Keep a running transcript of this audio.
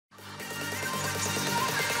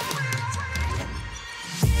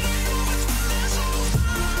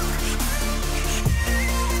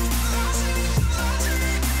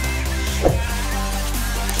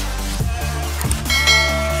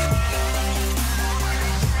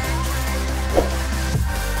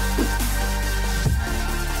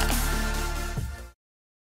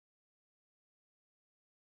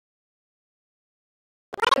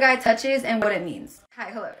guy touches and what it means. Hi,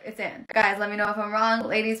 hello, it's Ann. Guys, let me know if I'm wrong.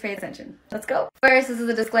 Ladies, pay attention. Let's go. First, this is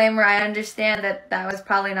a disclaimer. I understand that was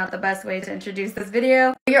probably not the best way to introduce this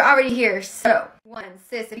video. But you're already here, so. 1.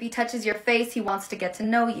 Sis, if he touches your face, he wants to get to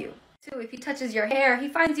know you. 2. If he touches your hair, he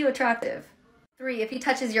finds you attractive. 3. If he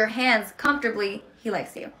touches your hands comfortably, he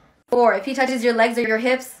likes you. 4. If he touches your legs or your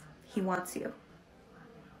hips, he wants you.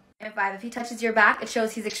 And 5. If he touches your back, it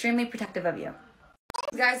shows he's extremely protective of you.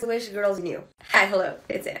 Guys, wish girls knew. Hi, hello,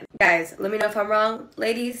 it's Ann. Guys, let me know if I'm wrong.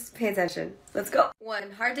 Ladies, pay attention. Let's go.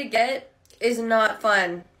 1. Hard to get is not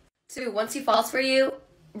fun. 2. Once he falls for you,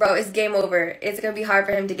 bro, it's game over. It's gonna be hard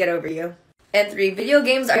for him to get over you. And 3. Video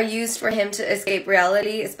games are used for him to escape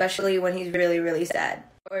reality, especially when he's really, really sad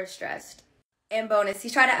or stressed. And bonus,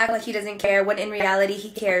 he's trying to act like he doesn't care when in reality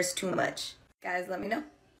he cares too much. Guys, let me know.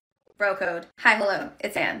 Bro code. Hi, hello,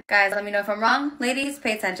 it's Ann. Guys, let me know if I'm wrong. Ladies,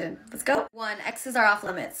 pay attention. Let's go. 1. Exes are off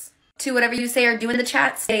limits. 2. Whatever you say or do in the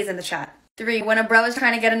chat stays in the chat. 3. When a bro is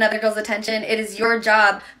trying to get another girl's attention, it is your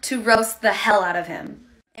job to roast the hell out of him.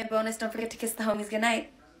 And bonus, don't forget to kiss the homies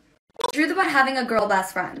goodnight. Truth about having a girl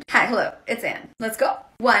best friend. Hi, hello, it's Ann. Let's go.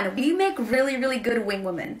 1. We make really, really good wing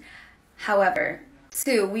women. However,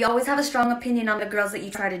 2. We always have a strong opinion on the girls that you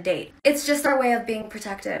try to date. It's just our way of being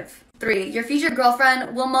protective. 3. Your future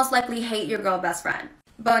girlfriend will most likely hate your girl best friend.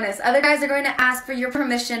 Bonus, other guys are going to ask for your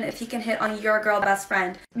permission if he can hit on your girl best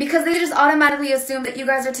friend because they just automatically assume that you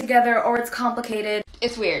guys are together or it's complicated.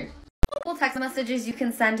 It's weird. Multiple text messages you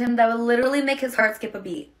can send him that will literally make his heart skip a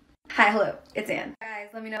beat. Hi, hello, it's Ann. Guys,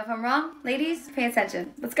 let me know if I'm wrong. Ladies, pay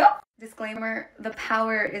attention. Let's go. Disclaimer, the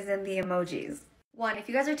power is in the emojis. 1. If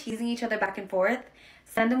you guys are teasing each other back and forth,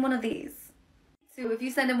 send him one of these. 2. If you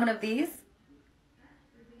send him one of these,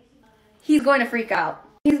 he's going to freak out.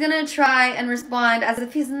 He's gonna try and respond as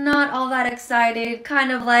if he's not all that excited,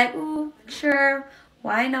 kind of like, ooh, sure,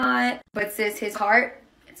 why not? But sis, his heart,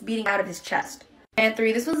 it's beating out of his chest. And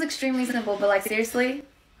 3, this one's extremely simple, but like seriously.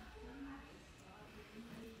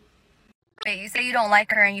 Wait, you say you don't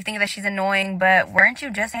like her and you think that she's annoying, but weren't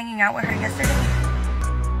you just hanging out with her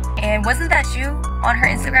yesterday? And wasn't that you on her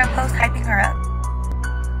Instagram post hyping her up?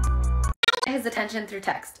 His attention through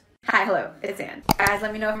text. Hi, hello, it's Ann. Guys,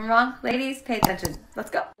 let me know if I'm wrong. Ladies, pay attention.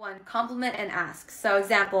 Let's go. 1. Compliment and ask. So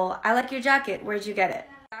example, I like your jacket. Where'd you get it?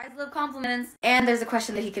 Guys love compliments. And there's a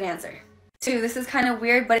question that he can answer. 2. This is kind of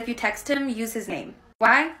weird, but if you text him, use his name.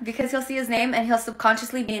 Why? Because he'll see his name and he'll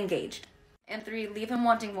subconsciously be engaged. And 3. Leave him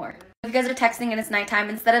wanting more. If you guys are texting and it's nighttime,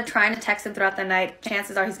 instead of trying to text him throughout the night,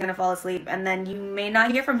 chances are he's going to fall asleep and then you may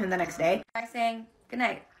not hear from him the next day. By saying, good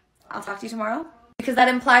night, I'll talk to you tomorrow. Because that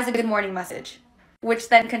implies a good morning message, which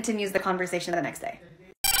then continues the conversation the next day.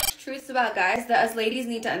 Truths about guys that us ladies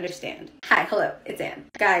need to understand. Hi, hello, it's Ann.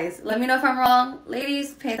 Guys, let me know if I'm wrong.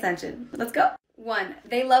 Ladies, pay attention. Let's go. 1.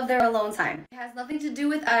 They love their alone time. It has nothing to do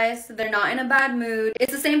with us. They're not in a bad mood.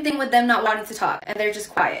 It's the same thing with them not wanting to talk, and they're just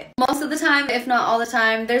quiet. Most of the time, if not all the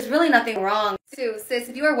time, there's really nothing wrong. 2. Sis,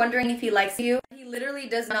 if you are wondering if he likes you, he literally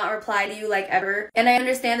does not reply to you like ever. And I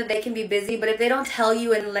understand that they can be busy, but if they don't tell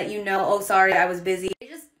you and let you know, oh, sorry, I was busy,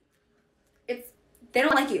 they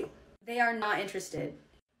don't like you. They are not interested.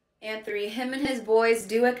 And 3, him and his boys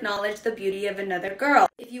do acknowledge the beauty of another girl.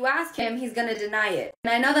 If you ask him, he's gonna deny it.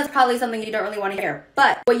 And I know that's probably something you don't really want to hear.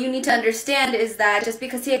 But what you need to understand is that just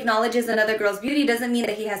because he acknowledges another girl's beauty doesn't mean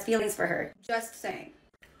that he has feelings for her. Just saying.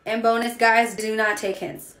 And bonus, guys, do not take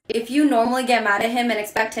hints. If you normally get mad at him and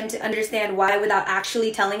expect him to understand why without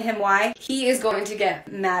actually telling him why, he is going to get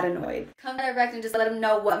mad annoyed. Come direct and just let him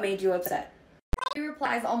know what made you upset. 3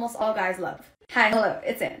 replies almost all guys love. Hi, hello,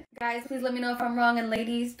 it's Ann. Guys, please let me know if I'm wrong, and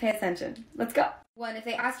ladies, pay attention. Let's go. 1. If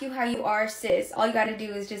they ask you how you are, sis, all you gotta do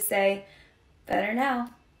is just say, better now.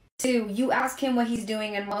 2. You ask him what he's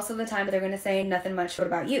doing, and most of the time they're gonna say nothing much. What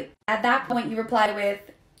about you? At that point, you reply with,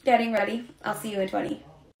 getting ready. I'll see you in 20.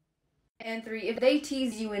 And 3. If they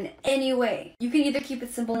tease you in any way, you can either keep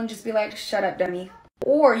it simple and just be like, shut up, dummy.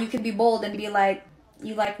 Or you can be bold and be like,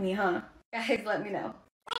 you like me, huh? Guys, let me know.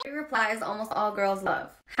 3 replies almost all girls love.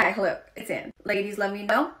 Hi, hello, it's Ann. Ladies, let me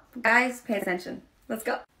know. Guys, pay attention. Let's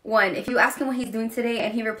go. 1. If you ask him what he's doing today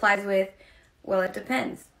and he replies with, well, it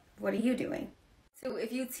depends. What are you doing? 2.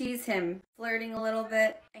 If you tease him, flirting a little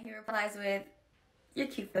bit, and he replies with, you're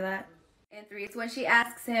cute for that. And 3, it's when she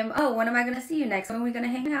asks him, oh, when am I going to see you next? When are we going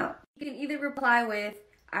to hang out? He can either reply with,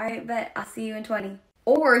 I bet I'll see you in 20.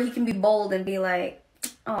 Or he can be bold and be like,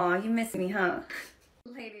 aw, you miss me, huh?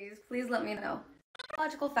 Ladies, please let me know.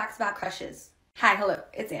 Logical facts about crushes. Hi, hello,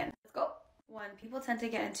 it's Ann. Let's go. 1. People tend to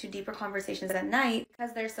get into deeper conversations at night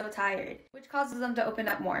because they're so tired, which causes them to open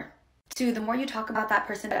up more. 2. The more you talk about that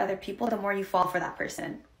person to other people, the more you fall for that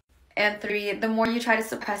person. And 3, the more you try to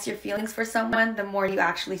suppress your feelings for someone, the more you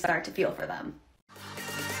actually start to feel for them.